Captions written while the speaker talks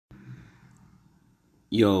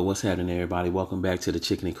Yo, what's happening, everybody? Welcome back to the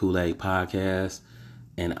Chicken and Kool-Aid podcast.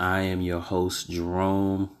 And I am your host,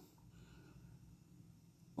 Jerome.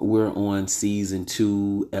 We're on season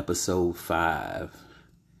 2, episode 5.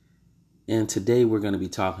 And today we're going to be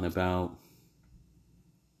talking about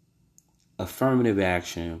affirmative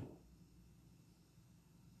action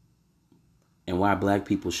and why Black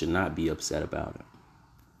people should not be upset about it.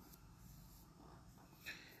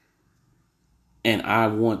 And I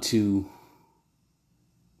want to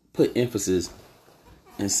put emphasis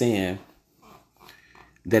in saying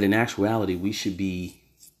that in actuality, we should be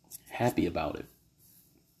happy about it.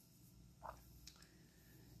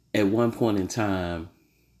 At one point in time,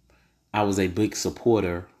 I was a big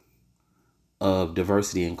supporter of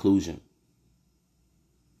diversity and inclusion.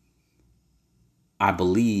 I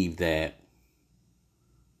believe that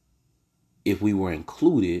if we were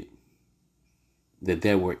included,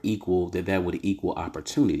 that would equal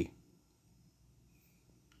opportunity.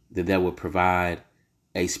 That would provide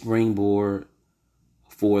a springboard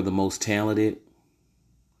for the most talented,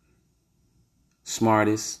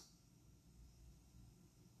 smartest,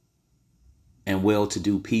 and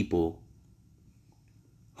well-to-do people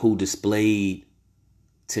who displayed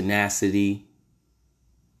tenacity,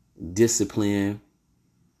 discipline,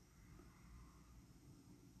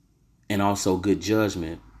 and also good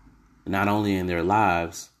judgment, not only in their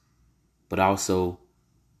lives, but also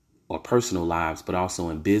or personal lives, but also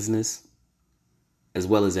in business, as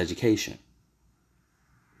well as education.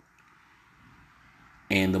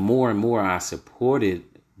 And the more and more I supported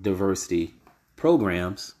diversity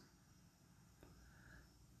programs,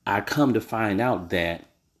 I come to find out that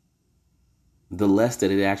the less that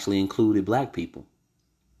it actually included Black people.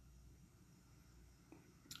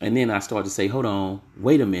 And then I started to say, hold on,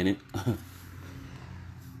 wait a minute.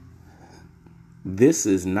 This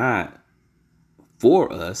is not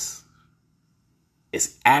for us.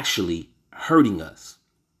 It's actually hurting us.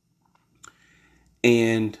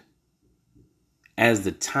 And as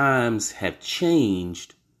the times have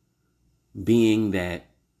changed, being that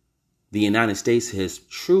the United States has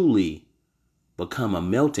truly become a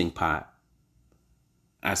melting pot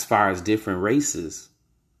as far as different races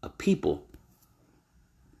of people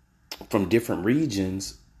from different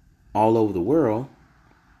regions all over the world,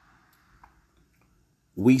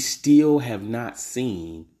 we still have not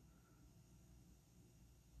seen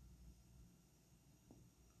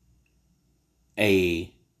a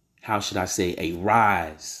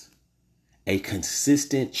rise, a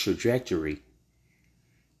consistent trajectory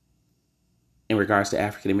in regards to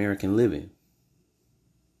African American living.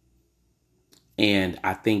 And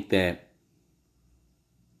I think that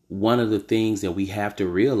one of the things that we have to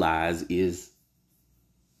realize is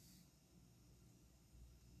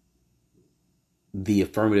the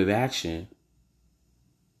affirmative action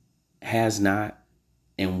has not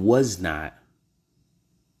and was not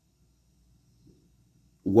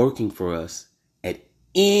working for us at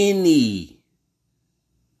any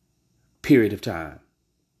period of time.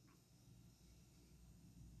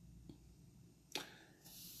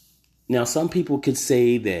 Now, some people could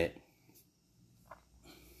say that,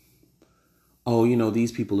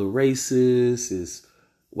 these people are racist, is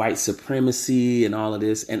white supremacy and all of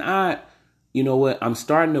this. And I'm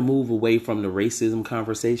starting to move away from the racism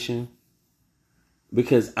conversation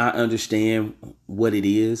because I understand what it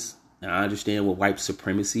is. And I understand what white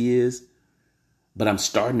supremacy is, but I'm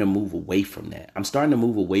starting to move away from that. I'm starting to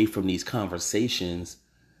move away from these conversations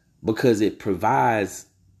because it provides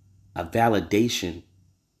a validation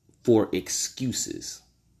for excuses.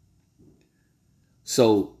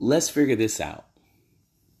 So let's figure this out.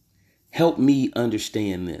 Help me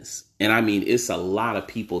understand this. And I mean, it's a lot of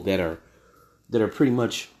people that are pretty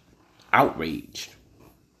much outraged.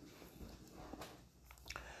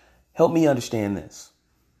 Help me understand this.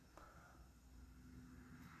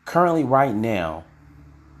 Currently, right now,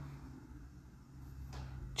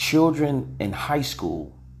 children in high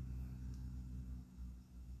school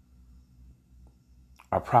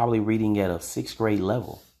are probably reading at a 6th grade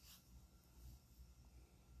level.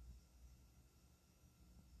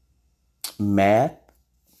 Math,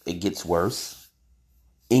 it gets worse.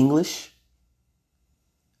 English,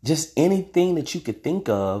 just anything that you could think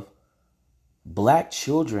of, Black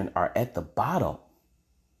children are at the bottom.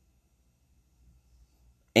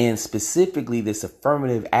 And specifically, this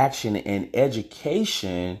affirmative action in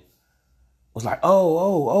education was like,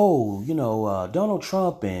 Donald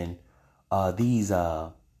Trump and these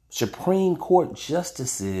Supreme Court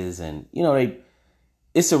justices. And,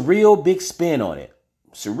 it's a real big spin on it.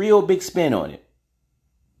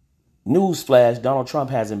 Newsflash, Donald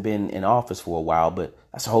Trump hasn't been in office for a while, but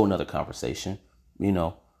that's a whole nother conversation,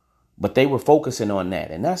 But they were focusing on that.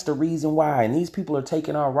 And that's the reason why. And these people are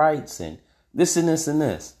taking our rights and this and this and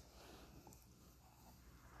this.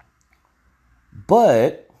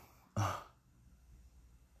 But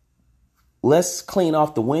let's clean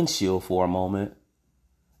off the windshield for a moment.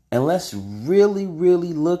 And let's really,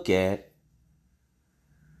 really look at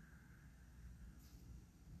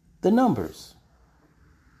the numbers.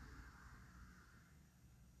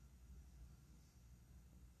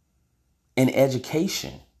 In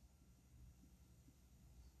education.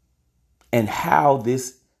 And how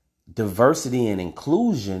this diversity and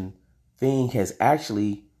inclusion thing has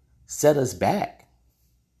actually set us back.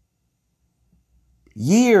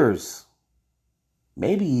 Years.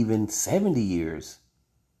 Maybe even 70 years.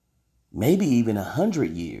 Maybe even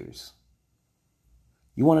 100 years.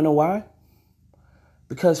 You want to know why?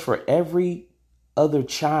 Because for every other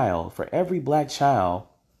child, for every black child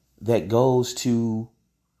that goes to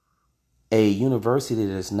a university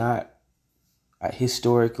that is not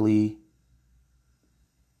historically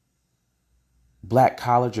black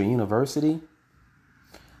college or university,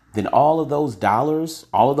 then all of those dollars,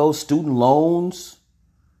 all of those student loans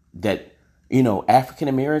that, African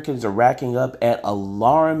Americans are racking up at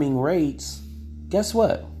alarming rates, guess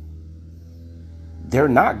what? They're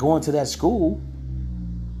not going to that school.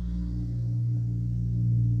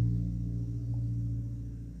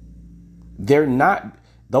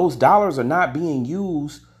 Those dollars are not being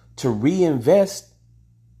used to reinvest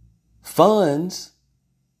funds.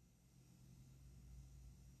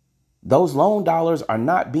 Those loan dollars are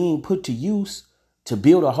not being put to use to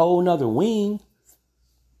build a whole nother wing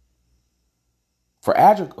for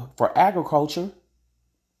agriculture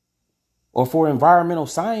or for environmental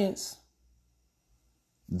science.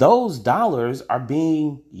 Those dollars are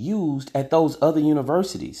being used at those other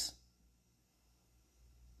universities.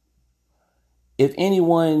 If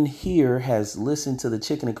anyone here has listened to the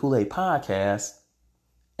Chicken and Kool-Aid podcast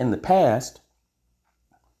in the past,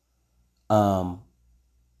 Dr.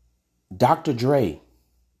 Dre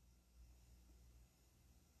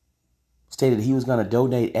stated he was going to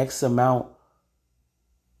donate X amount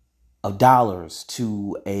of dollars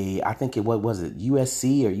to I think what was it,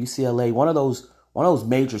 USC or UCLA, one of those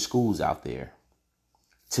major schools out there.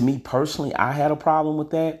 To me personally, I had a problem with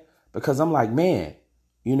that because I'm like, man,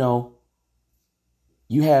 you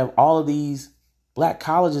have all of these black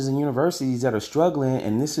colleges and universities that are struggling,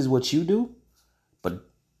 and this is what you do. But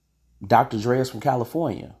Dr. Dre is from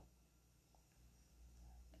California.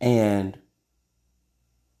 And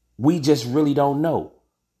we just really don't know.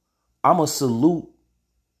 I'm going to salute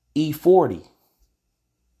E40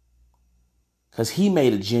 because he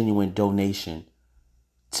made a genuine donation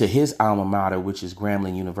to his alma mater, which is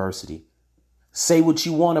Grambling University. Say what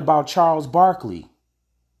you want about Charles Barkley.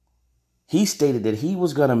 He stated that he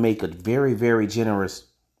was going to make a very, very generous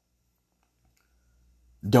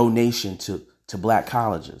donation to black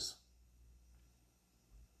colleges.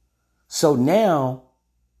 So now,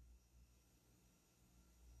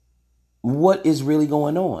 what is really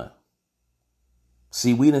going on?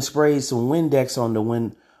 See, we done sprayed some Windex on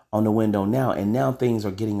the window now, and now things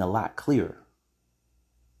are getting a lot clearer.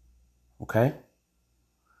 Okay?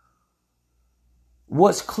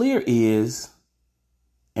 What's clear is,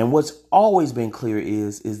 and what's always been clear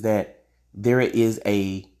is that there is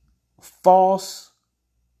a false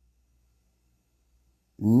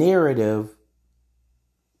narrative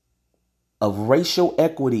of racial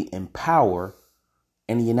equity and power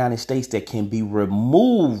in the United States that can be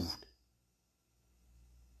removed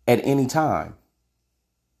at any time.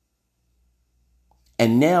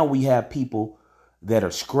 And now we have people that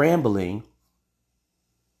are scrambling,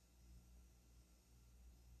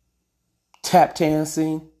 tap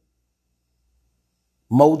dancing,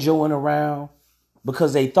 mojoing around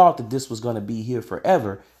because they thought that this was going to be here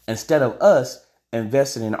forever, instead of us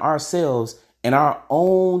investing in ourselves and our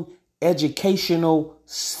own educational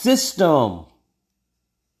system.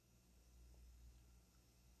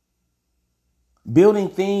 Building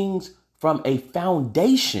things from a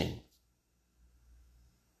foundation.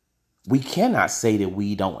 We cannot say that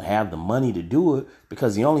we don't have the money to do it,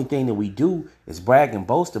 because the only thing that we do is brag and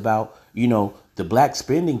boast about, the black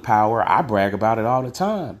spending power. I brag about it all the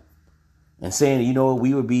time and saying,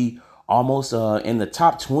 we would be almost in the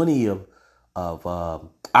top 20 of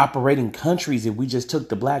operating countries if we just took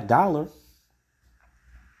the black dollar.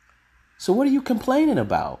 So what are you complaining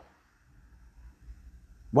about?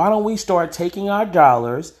 Why don't we start taking our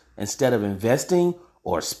dollars instead of investing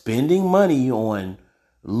or spending money on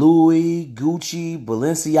Louis, Gucci,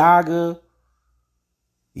 Balenciaga,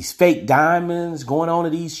 these fake diamonds, going on to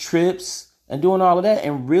these trips and doing all of that,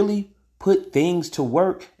 and really put things to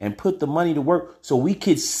work and put the money to work so we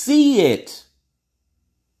could see it.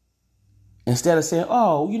 Instead of saying,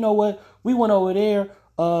 oh, you know what? We went over there.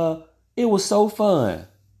 It was so fun.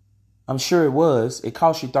 I'm sure it was. It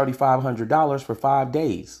cost you $3,500 for 5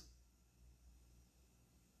 days.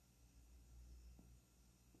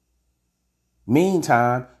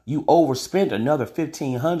 Meantime, you overspent another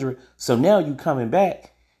 $1,500. So now you coming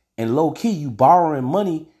back and low key, you borrowing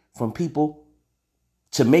money from people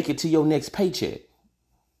to make it to your next paycheck.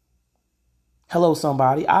 Hello,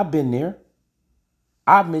 somebody. I've been there.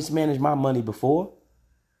 I've mismanaged my money before.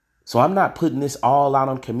 So I'm not putting this all out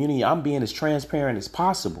on community. I'm being as transparent as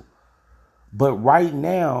possible. But right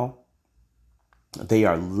now, they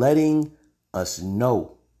are letting us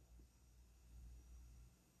know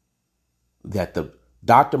that the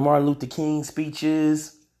Dr. Martin Luther King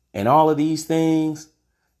speeches and all of these things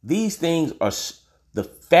are the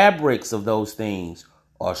fabrics of those things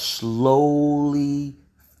are slowly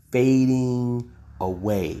fading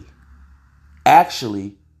away.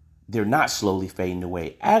 Actually, they're not slowly fading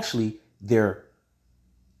away. Actually, they're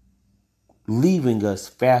leaving us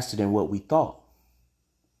faster than what we thought.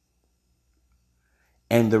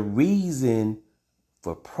 And the reason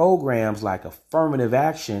for programs like affirmative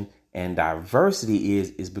action and diversity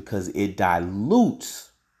is because it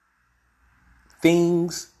dilutes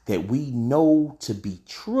things that we know to be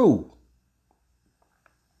true.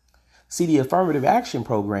 See, the affirmative action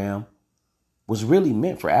program was really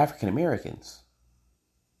meant for African Americans.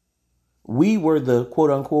 We were the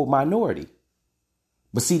quote unquote minority.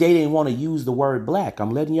 But see, they didn't want to use the word black.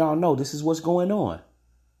 I'm letting y'all know this is what's going on.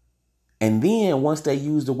 And then once they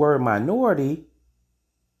use the word minority,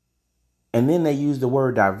 and then they use the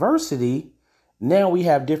word diversity, now we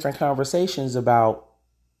have different conversations about,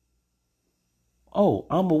 oh,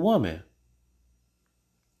 I'm a woman.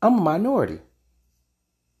 I'm a minority.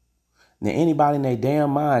 Now, anybody in their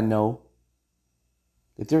damn mind know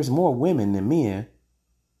that there's more women than men,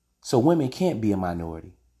 so women can't be a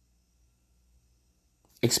minority.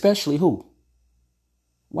 Especially who?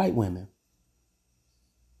 White women.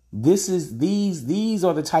 These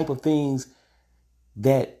are the type of things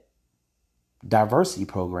that diversity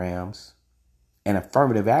programs and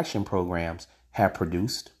affirmative action programs have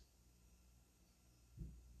produced.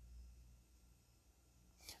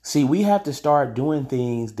 See, we have to start doing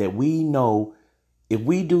things that we know if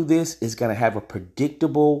we do this, it's going to have a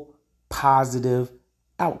predictable, positive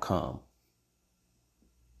outcome.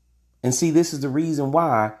 And see, this is the reason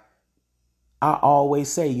why I always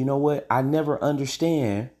say, you know what? I never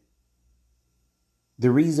understand the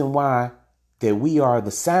reason why that we are the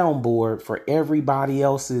soundboard for everybody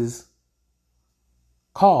else's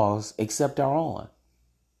cause except our own.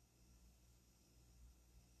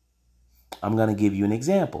 I'm going to give you an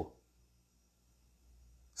example.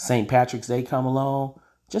 St. Patrick's Day come along.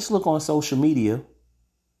 Just look on social media.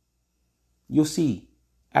 You'll see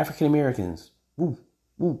African Americans. Woo,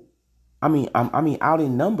 woo. I mean, out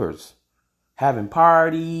in numbers, having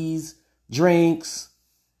parties, drinks,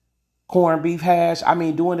 corned beef hash. I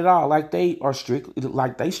mean, doing it all like they are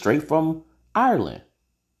straight from Ireland.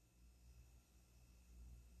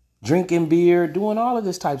 Drinking beer, doing all of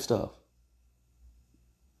this type stuff.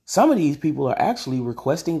 Some of these people are actually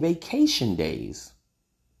requesting vacation days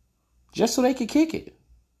just so they could kick it.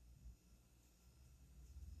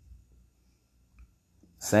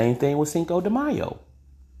 Same thing with Cinco de Mayo.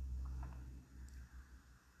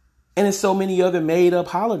 And there's so many other made up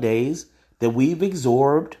holidays that we've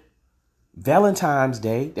absorbed. Valentine's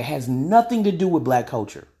Day that has nothing to do with Black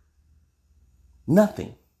culture.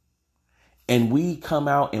 Nothing. And we come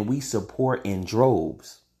out and we support in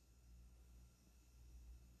droves.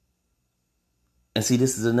 And see,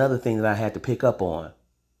 this is another thing that I had to pick up on.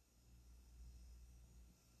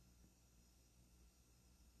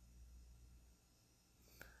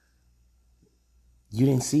 You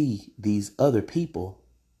didn't see these other people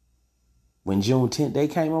when Juneteenth Day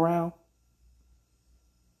came around.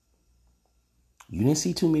 You didn't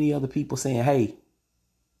see too many other people saying, hey,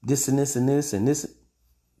 this and this and this and this.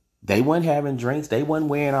 They weren't having drinks. They weren't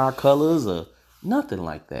wearing our colors or nothing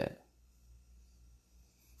like that.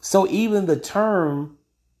 So even the term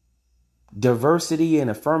diversity and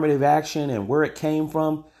affirmative action and where it came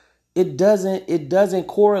from, it doesn't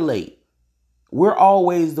correlate. We're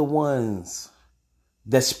always the ones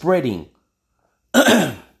that's spreading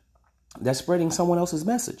someone else's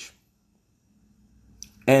message.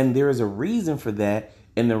 And there is a reason for that.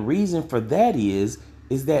 And the reason for that is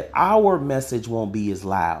that our message won't be as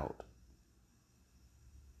loud.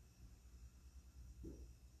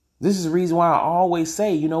 This is the reason why I always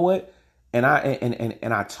say, you know what? And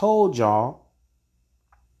I told y'all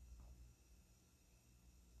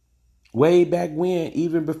Way back when,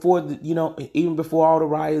 even before even before all the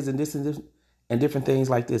riots and this and different things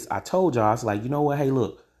like this, I told y'all, I was like, you know what? Hey,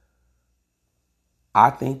 look, I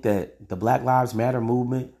think that the Black Lives Matter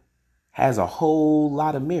movement has a whole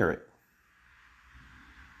lot of merit,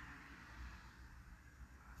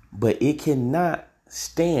 but it cannot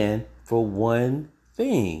stand for one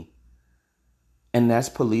thing, and that's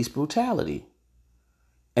police brutality.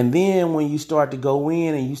 And then when you start to go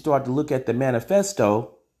in and you start to look at the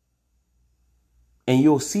manifesto, and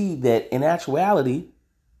you'll see that in actuality,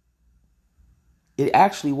 it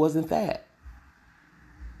actually wasn't that.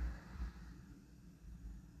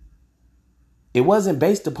 It wasn't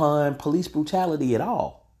based upon police brutality at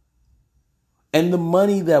all. And the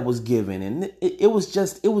money that was given, and it was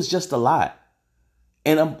just a lot.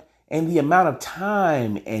 And the amount of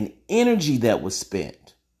time and energy that was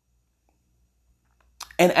spent.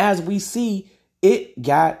 And as we see,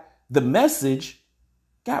 the message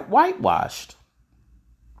got whitewashed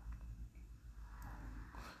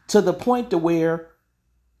to the point to where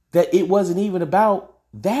that it wasn't even about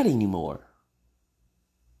that anymore.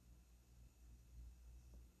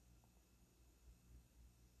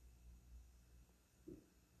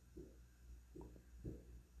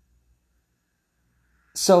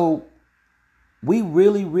 So we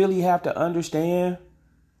really, really have to understand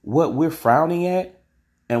what we're frowning at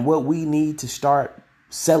and what we need to start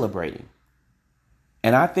celebrating.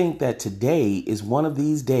 And I think that today is one of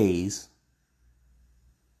these days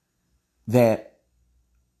that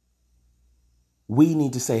we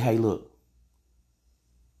need to say, hey, look,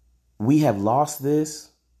 we have lost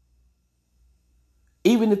this.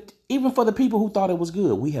 Even for the people who thought it was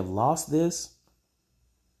good, we have lost this,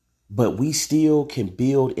 but we still can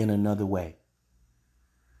build in another way.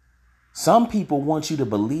 Some people want you to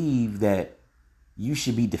believe that you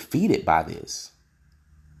should be defeated by this,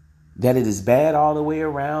 that it is bad all the way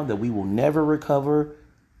around, that we will never recover.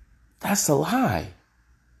 That's a lie.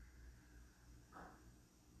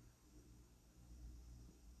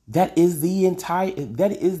 That is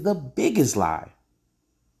the biggest lie.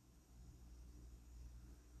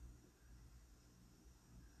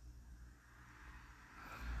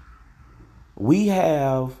 We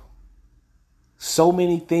have so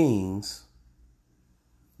many things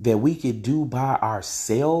that we could do by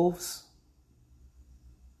ourselves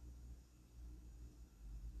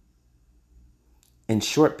in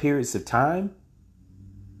short periods of time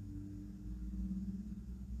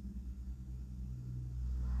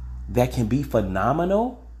that can be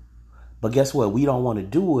phenomenal. But guess what? We don't want to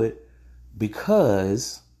do it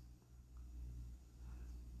because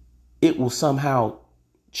it will somehow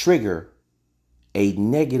trigger a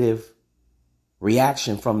negative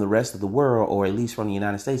reaction from the rest of the world, or at least from the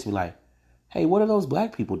United States. Be like, hey, what are those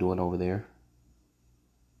black people doing over there?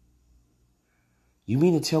 You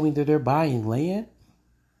mean to tell me that they're buying land?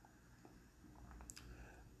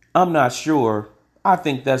 I'm not sure. I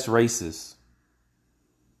think that's racist.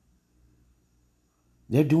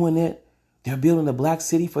 They're doing it. They're building a black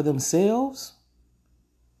city for themselves.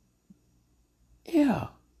 Yeah.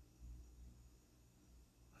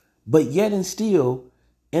 But yet and still,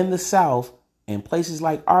 in the South, in places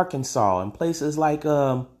like Arkansas, and places like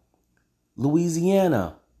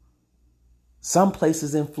Louisiana, some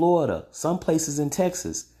places in Florida, some places in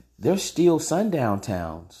Texas, they're still sundown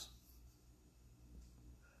towns.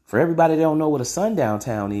 For everybody that don't know what a sundown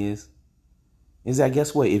town is that,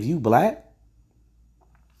 guess what? If you black,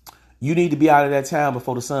 you need to be out of that town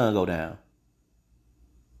before the sun go down.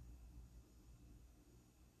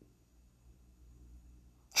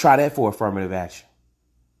 Try that for affirmative action.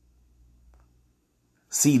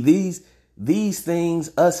 See, these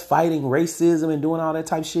things, us fighting racism and doing all that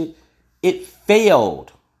type of shit, it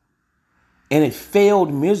failed. And it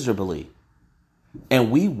failed miserably. And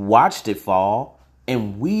we watched it fall,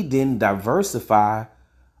 and we didn't diversify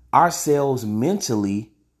ourselves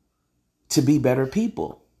mentally to be better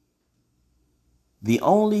people. The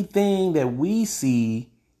only thing that we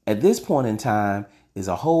see at this point in time is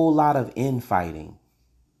a whole lot of infighting.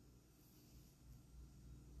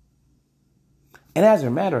 And as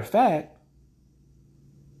a matter of fact,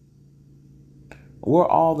 we're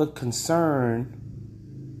all the concerned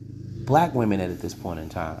black women at this point in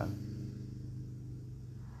time.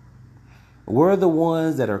 We're the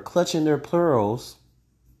ones that are clutching their pearls.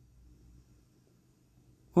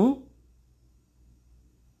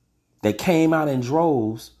 That came out in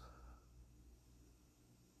droves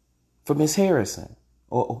for Miss Harrison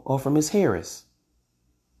or for Miss Harris.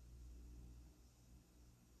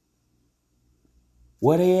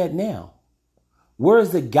 Where they at now? Where's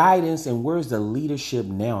the guidance and where's the leadership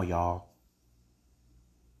now, y'all?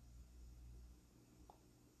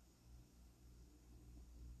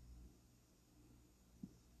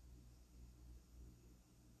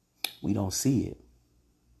 we don't see it.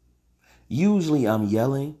 Usually I'm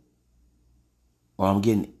yelling or I'm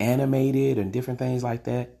getting animated and different things like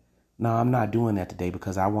that. No, I'm not doing that today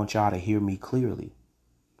because I want y'all to hear me clearly.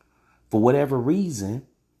 For whatever reason,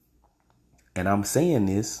 and I'm saying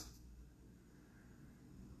this,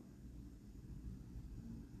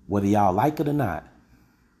 whether y'all like it or not,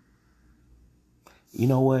 you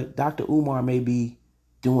know what? Dr. Umar may be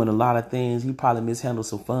doing a lot of things. He probably mishandled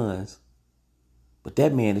some funds. But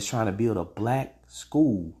that man is trying to build a black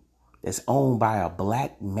school that's owned by a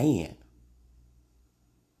black man.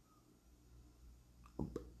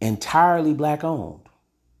 Entirely black owned.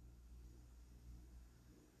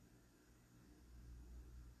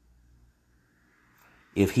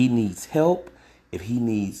 If he needs help, if he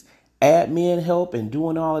needs admin help and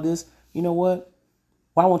doing all of this, you know what?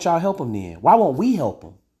 Why won't y'all help him then? Why won't we help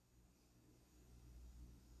him?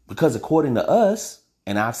 Because according to us,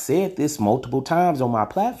 and I've said this multiple times on my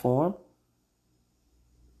platform,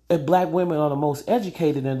 if black women are the most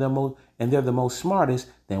educated and they're the most smartest,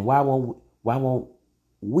 then why won't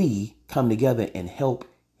we come together and help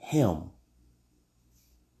him?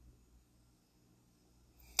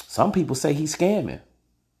 Some people say he's scamming.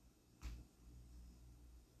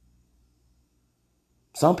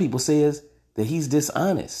 Some people says that he's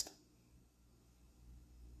dishonest.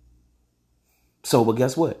 So, but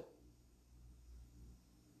guess what?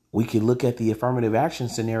 We can look at the affirmative action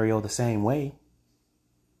scenario the same way.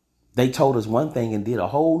 They told us one thing and did a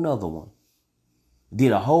whole nother one.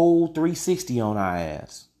 Did a whole 360 on our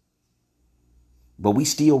ass. But we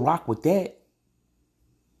still rock with that.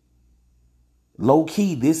 Low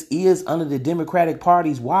key, this is under the Democratic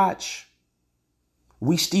Party's watch.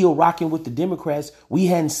 We still rocking with the Democrats. We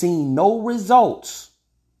hadn't seen no results.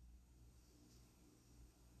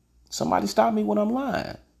 Somebody stop me when I'm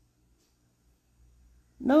lying.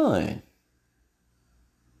 None.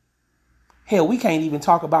 Hell, we can't even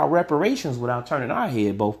talk about reparations without turning our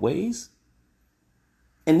head both ways.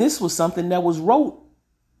 And this was something that was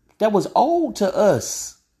owed to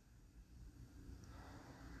us.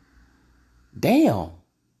 Damn.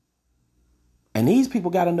 And these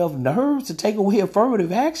people got enough nerves to take away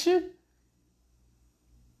affirmative action?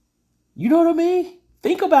 You know what I mean?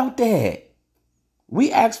 Think about that.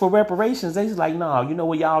 We asked for reparations. They just like, no, you know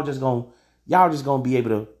what? Y'all just gonna be able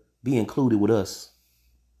to be included with us.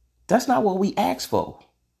 That's not what we asked for.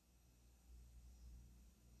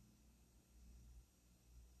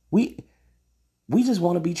 We just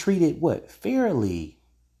want to be treated fairly.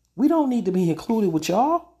 We don't need to be included with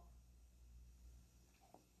y'all.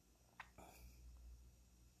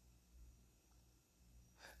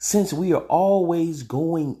 Since we are always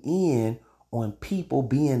going in on people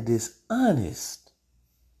being dishonest.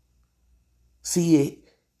 See,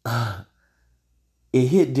 it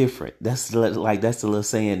hit different. That's the little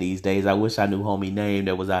saying these days. I wish I knew homie name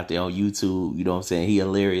that was out there on YouTube. You know what I'm saying? He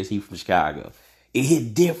hilarious. He from Chicago. It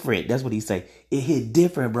hit different. That's what he say. It hit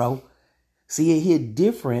different, bro. See, it hit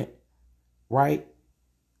different, right?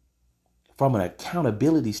 From an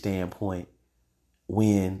accountability standpoint,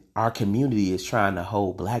 when our community is trying to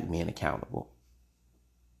hold black men accountable.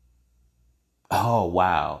 Oh,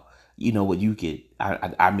 wow. You know what you could,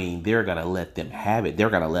 I mean, they're going to let them have it. They're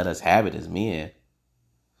going to let us have it as men.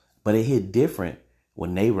 But it hit different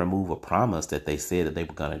when they remove a promise that they said that they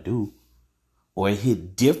were going to do. Or it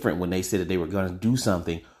hit different when they said that they were going to do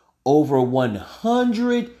something over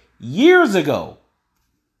 100 years ago.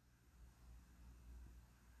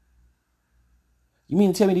 You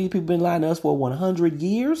mean to tell me these people been lying to us for 100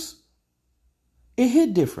 years? It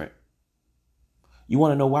hit different. You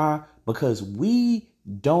want to know why? Because we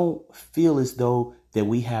don't feel as though that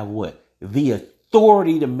we have the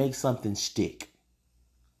authority to make something stick.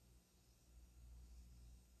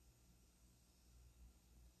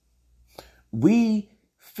 We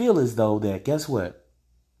feel as though that, guess what?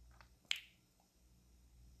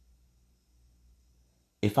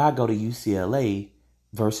 If I go to UCLA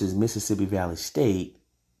versus Mississippi Valley State,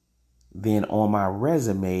 then on my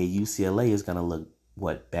resume, UCLA is going to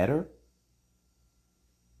look better?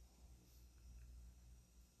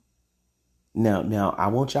 Now I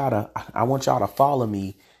want y'all to follow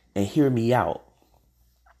me and hear me out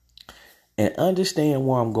and understand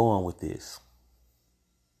where I'm going with this.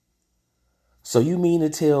 So you mean to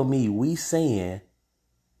tell me we saying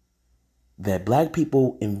that black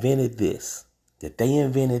people invented this, that they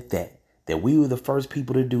invented that we were the first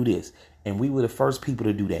people to do this, and we were the first people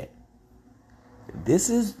to do that?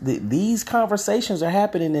 These conversations are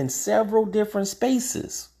happening in several different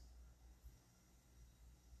spaces.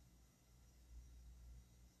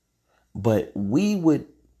 But we would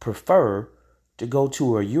prefer to go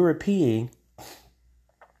to a European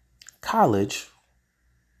college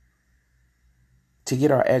to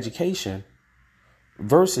get our education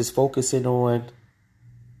versus focusing on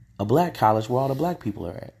a black college where all the black people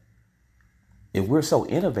are at? If we're so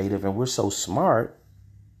innovative and we're so smart,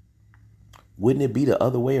 wouldn't it be the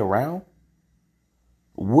other way around?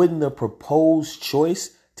 Wouldn't the proposed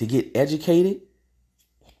choice to get educated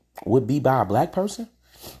would be by a black person?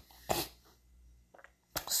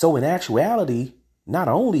 So in actuality, not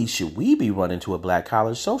only should we be running to a black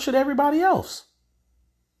college, so should everybody else.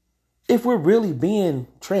 If we're really being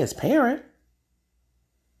transparent,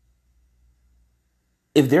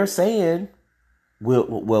 if they're saying,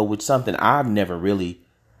 well, with something I've never really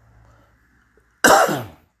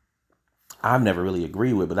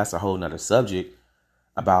agreed with, but that's a whole nother subject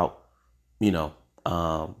about,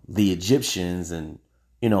 the Egyptians and,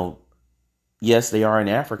 yes, they are in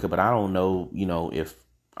Africa, but I don't know, if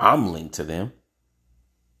I'm linked to them.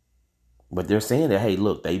 But they're saying that, hey,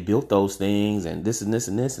 look, they built those things and this and this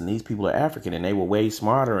and this, and these people are African and they were way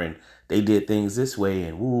smarter and they did things this way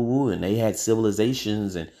and woo woo, and they had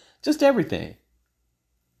civilizations and just everything.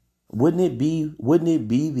 Wouldn't it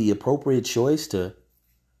be the appropriate choice to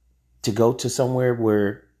go to somewhere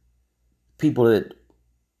where people that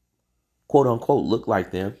quote unquote look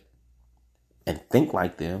like them and think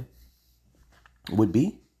like them would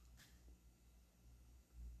be?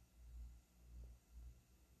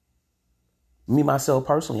 Me, myself,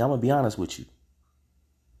 personally, I'm going to be honest with you.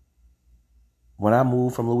 When I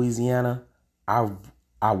moved from Louisiana, I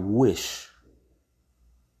wish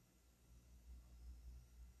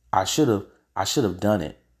I should have done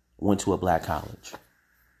it, went to a black college.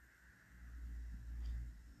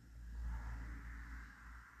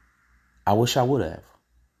 I wish I would have.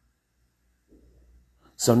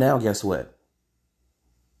 So now guess what?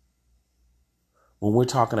 When we're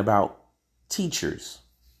talking about teachers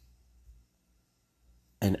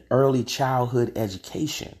and early childhood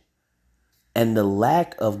education and the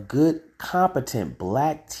lack of good, competent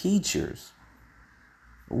black teachers,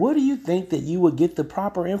 where do you think that you would get the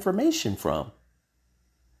proper information from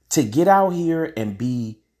to get out here and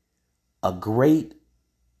be a great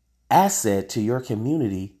asset to your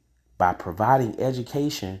community by providing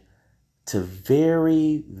education to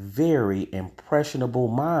very, very impressionable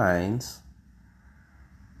minds?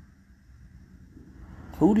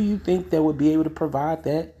 Who do you think that would be able to provide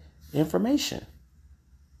that information?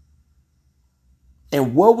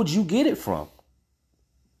 And where would you get it from?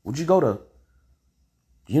 Would you go to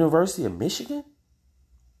University of Michigan?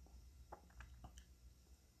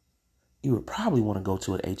 You would probably want to go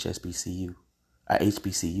to an HBCU.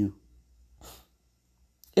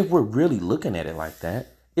 If we're really looking at it like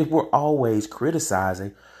that, if we're always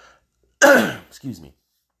criticizing, excuse me,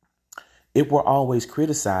 if we're always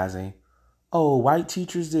criticizing, oh, white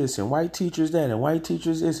teachers this and white teachers that and white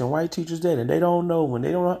teachers this and white teachers that, and they don't know when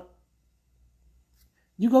they don't know.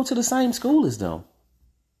 You go to the same school as them.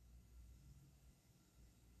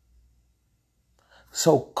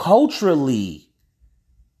 So culturally,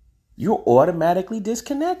 you're automatically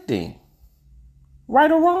disconnecting.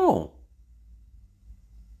 Right or wrong.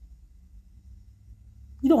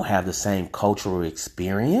 You don't have the same cultural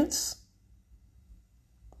experience.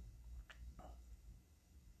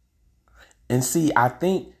 And see, I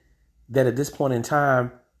think that at this point in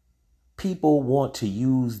time, people want to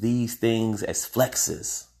use these things as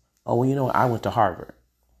flexes. Oh, well, I went to Harvard.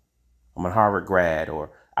 I'm a Harvard grad,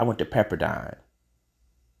 or I went to Pepperdine.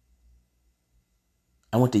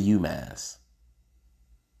 I went to UMass.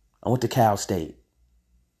 I went to Cal State.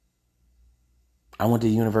 I went to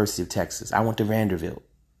the University of Texas. I went to Vanderbilt.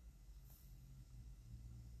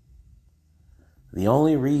 The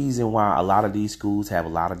only reason why a lot of these schools have a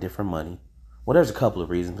lot of different money, well, there's a couple of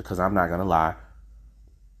reasons, because I'm not going to lie.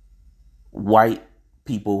 White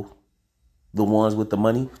people, the ones with the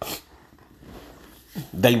money,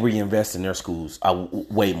 they reinvest in their schools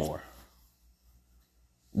way more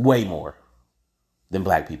than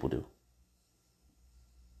black people do.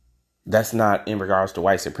 That's not in regards to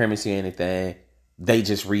white supremacy or anything. They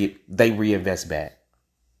just they reinvest back.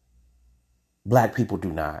 Black people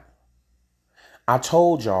do not. I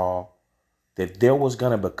told y'all that there was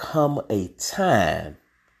going to become a time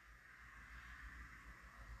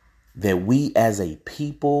that we as a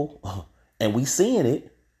people, and we seeing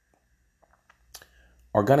it,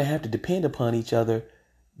 are going to have to depend upon each other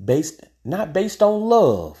not based on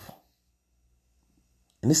love.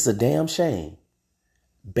 And this is a damn shame.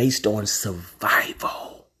 Based on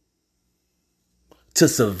survival. To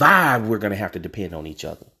survive, we're going to have to depend on each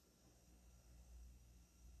other.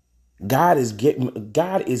 God is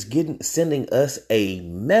sending us a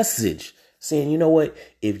message saying, you know what?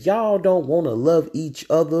 If y'all don't want to love each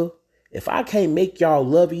other If I can't make y'all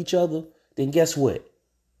love each other, then guess what?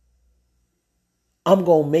 I'm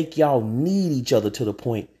going to make y'all need each other to the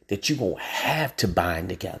point that you're going to have to bind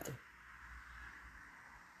together.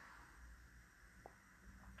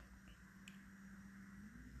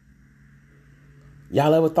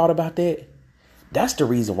 Y'all ever thought about that? That's the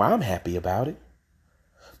reason why I'm happy about it.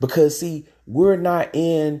 Because, see, we're not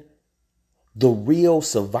in the real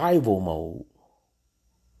survival mode.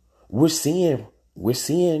 We're seeing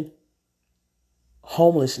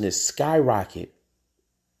homelessness skyrocket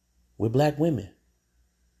with black women,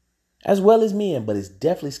 as well as men, but it's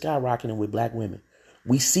definitely skyrocketing with black women.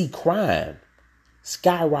 We see crime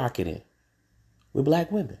skyrocketing with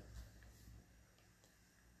black women.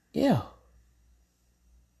 Yeah,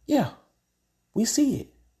 we see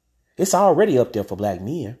it. It's already up there for black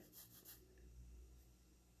men.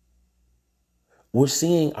 We're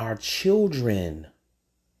seeing our children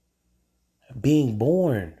being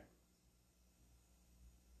born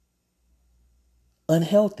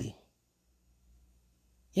unhealthy.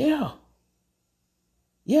 Yeah.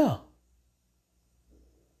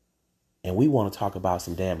 And we want to talk about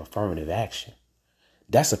some damn affirmative action.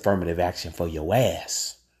 That's affirmative action for your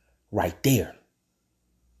ass right there.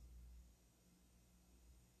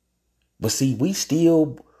 But see, we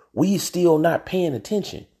still not paying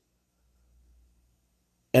attention.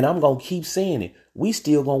 And I'm going to keep saying it. We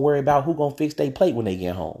still going to worry about who going to fix their plate when they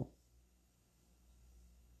get home.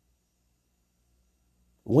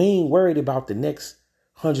 We ain't worried about the next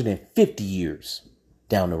 150 years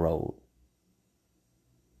down the road.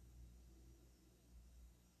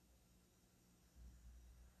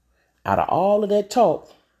 Out of all of that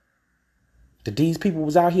talk that these people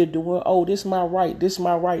was out here doing, oh, this is my right, this is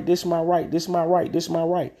my right, this is my right, this is my right, this is my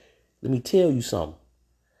right. Let me tell you something.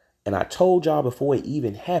 And I told y'all before it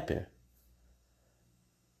even happened.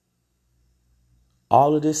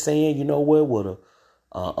 All of this saying, you know what,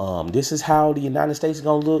 this is how the United States is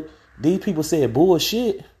gonna look. These people said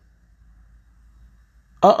bullshit.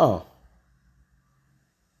 We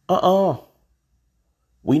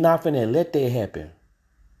not finna let that happen.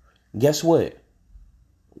 Guess what?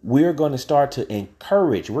 We're going to start to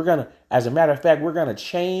encourage. As a matter of fact, we're going to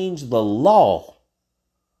change the law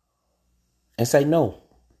and say, no,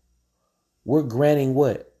 we're granting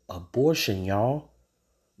what? Abortion, y'all.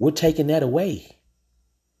 We're taking that away.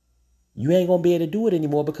 You ain't going to be able to do it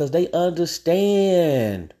anymore because they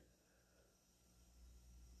understand.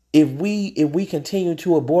 If we continue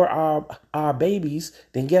to abort our babies,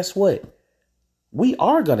 then guess what? We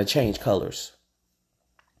are going to change colors.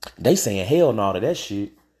 They saying hell no to that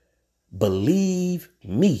shit. Believe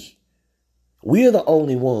me, we're the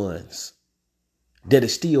only ones that are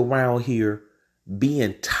still around here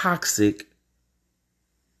being toxic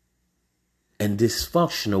and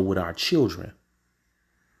dysfunctional with our children.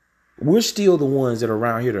 We're still the ones that are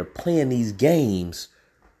around here that are playing these games,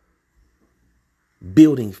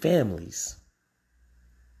 building families.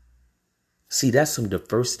 See, that's some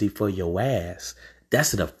diversity for your ass.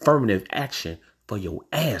 That's an affirmative action for your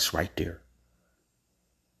ass right there.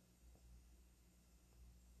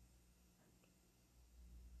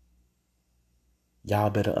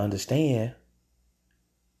 Y'all better understand.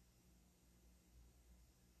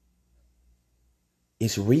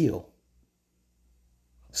 It's real.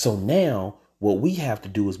 So now what we have to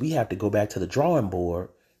do is we have to go back to the drawing board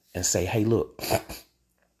and say, hey, look.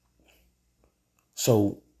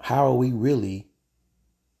 So how are we really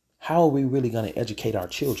going to educate our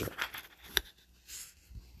children?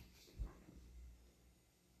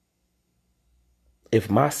 If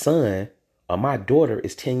my son or my daughter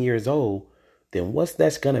is 10 years old, then what's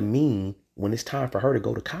that's going to mean when it's time for her to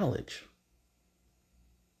go to college?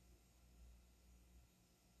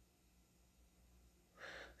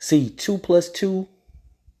 See, 2 plus 2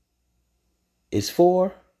 is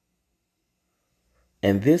 4.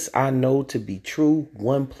 And this I know to be true.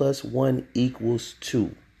 1 plus 1 equals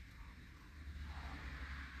 2.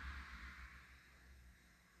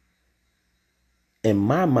 In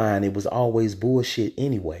my mind, it was always bullshit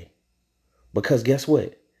anyway. Because guess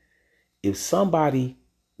what? If somebody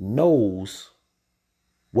knows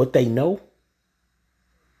what they know,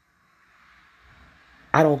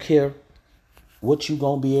 I don't care what you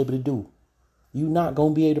gonna be able to do. You're not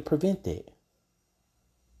gonna be able to prevent that.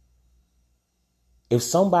 If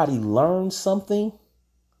somebody learns something,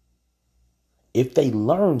 if they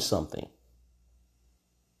learn something,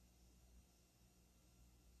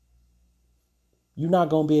 you're not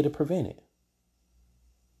gonna be able to prevent it.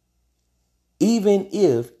 Even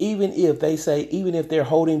if they say, even if they're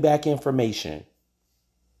holding back information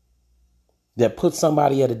that puts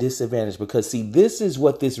somebody at a disadvantage, because see, this is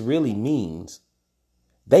what this really means.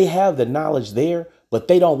 They have the knowledge there, but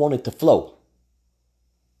they don't want it to flow.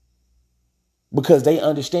 Because they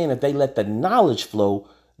understand if they let the knowledge flow,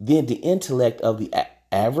 then the intellect of the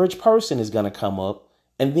average person is going to come up.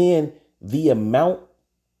 And then the amount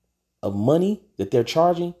of money that they're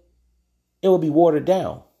charging, it will be watered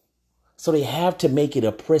down. So they have to make it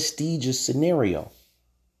a prestigious scenario.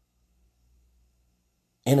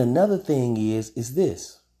 And another thing is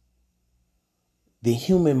this. The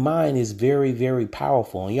human mind is very, very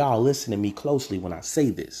powerful. And y'all listen to me closely when I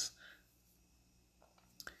say this.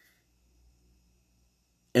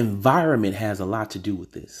 Environment has a lot to do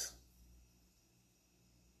with this.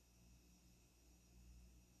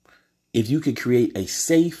 If you could create a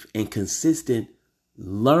safe and consistent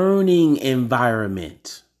learning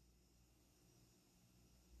environment,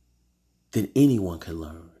 then anyone can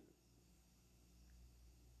learn.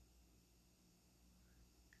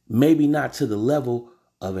 Maybe not to the level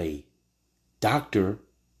of a doctor,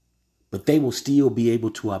 but they will still be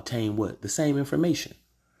able to obtain what? The same information.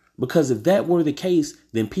 Because if that were the case,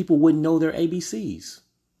 then people wouldn't know their ABCs.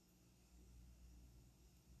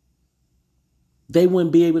 They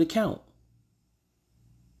wouldn't be able to count.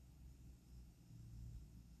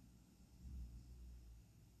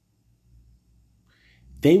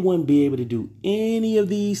 They wouldn't be able to do any of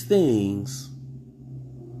these things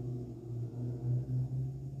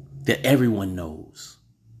that everyone knows.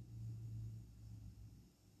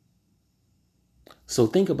 So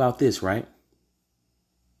think about this, right?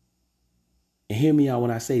 And hear me out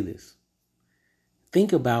when I say this.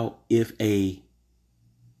 Think about if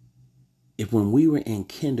when we were in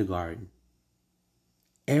kindergarten,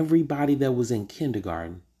 everybody that was in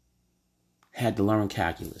kindergarten had to learn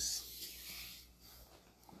calculus.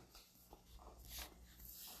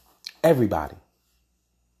 Everybody.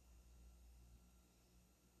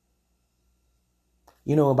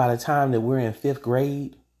 You know, by the time that we're in 5th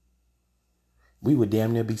grade, we would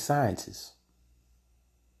damn near be scientists.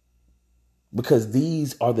 Because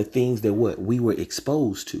these are the things that we were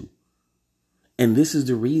exposed to. And this is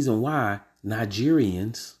the reason why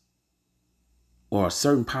Nigerians, or a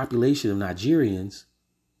certain population of Nigerians,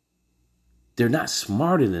 they're not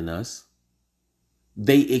smarter than us.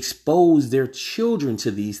 They expose their children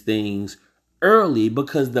to these things early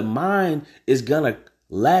because the mind is going to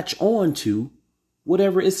latch on to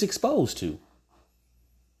whatever it's exposed to.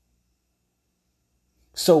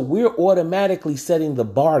 So we're automatically setting the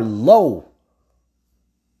bar low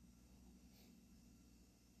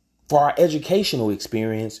for our educational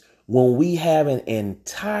experience when we have an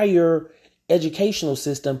entire educational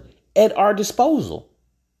system at our disposal.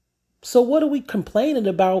 So what are we complaining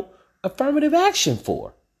about affirmative action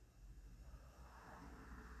for?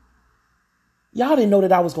 Y'all didn't know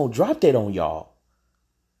that I was going to drop that on y'all.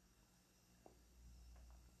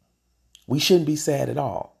 We shouldn't be sad at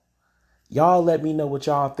all. Y'all let me know what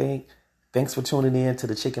y'all think. Thanks for tuning in to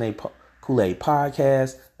the Chicken A Kool-Aid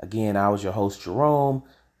podcast. Again, I was your host, Jerome.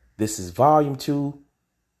 This is volume 2,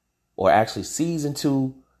 or actually season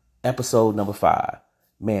 2, episode number 5.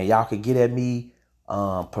 Man, y'all could get at me,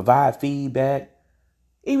 provide feedback.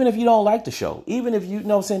 Even if you don't like the show, even if you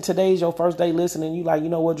know, since today's your first day listening, you like, you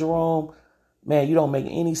know what, Jerome, man, you don't make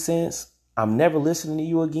any sense. I'm never listening to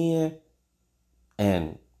you again.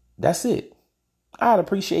 And that's it. I'd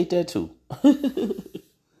appreciate that too.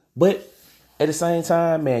 But at the same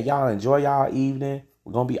time, man, y'all enjoy y'all evening.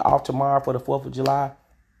 We're going to be off tomorrow for the 4th of July.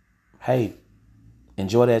 Hey,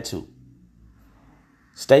 enjoy that too.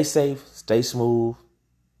 Stay safe, stay smooth,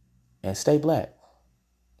 and stay black.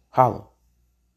 Holla.